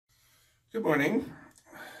Good morning.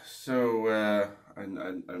 So,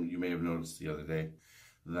 you may have noticed the other day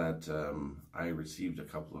that I received a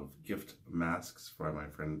couple of gift masks from my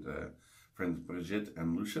friends Brigitte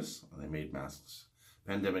and Lucius. They made masks,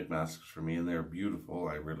 pandemic masks for me, and they're beautiful.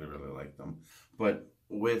 I really, really like them. But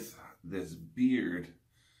with this beard,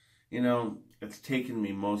 it's taken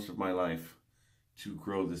me most of my life to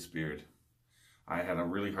grow this beard. I had a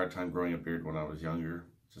really hard time growing a beard when I was younger,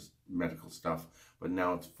 just medical stuff. But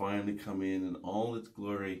now it's finally come in all its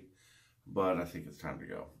glory. But I think it's time to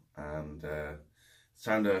go. And it's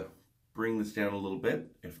time to bring this down a little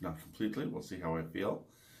bit, if not completely. We'll see how I feel.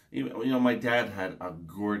 Even, my dad had a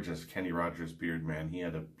gorgeous Kenny Rogers beard, man. He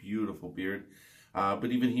had a beautiful beard.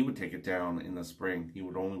 But even he would take it down in the spring. He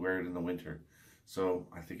would only wear it in the winter. So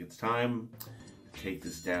I think it's time to take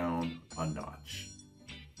this down a notch.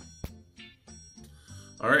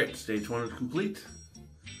 All right, stage one is complete.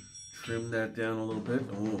 Trim that down a little bit.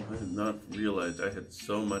 Oh, I had not realized I had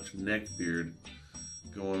so much neck beard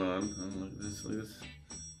going on. Oh, look at this, look at this.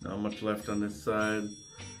 Not much left on this side.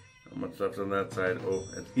 Not much left on that side. Oh,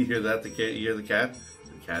 and you hear that? You hear the cat?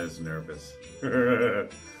 The cat is nervous. All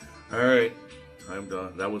right, time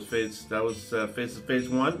to. That was phase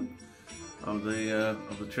one of the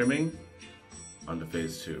trimming. On to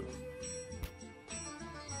phase two.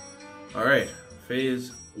 All right,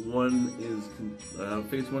 phase two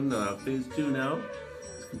now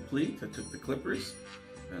is complete. I took the clippers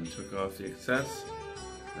and took off the excess,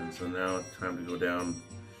 and so now it's time to go down.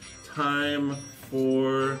 Time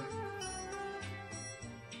for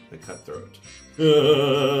the cutthroat.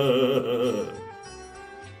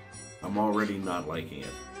 I'm already not liking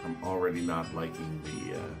it. I'm already not liking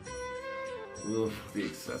the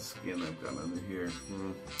excess skin I've got under here.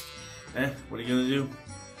 What are you gonna do?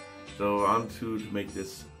 So on to make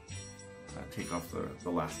this take off the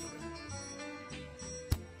last of it.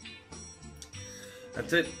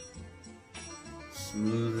 That's it.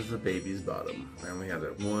 Smooth as a baby's bottom. And we have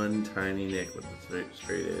that one tiny nick with the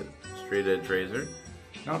straight edge razor.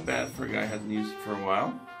 Not bad for a guy who hasn't used it for a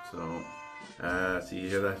while. So, see, you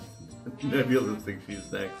hear that? Nebula thinks she's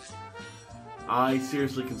next. I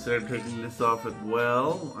seriously considered taking this off as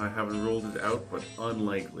well. I haven't rolled it out, but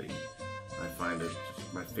unlikely. I find it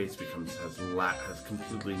just, my face has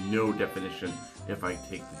completely no definition if I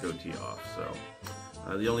take the goatee off. So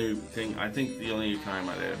the only time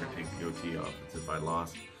I'd ever take the goatee off is if I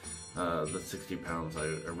lost the 60 pounds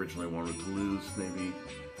I originally wanted to lose, maybe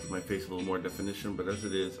give my face a little more definition. But as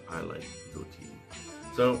it is, I like the goatee.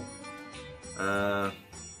 So have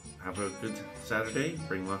a good Saturday.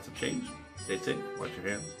 Bring lots of change. Stay safe. Watch your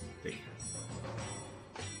hands. Take care.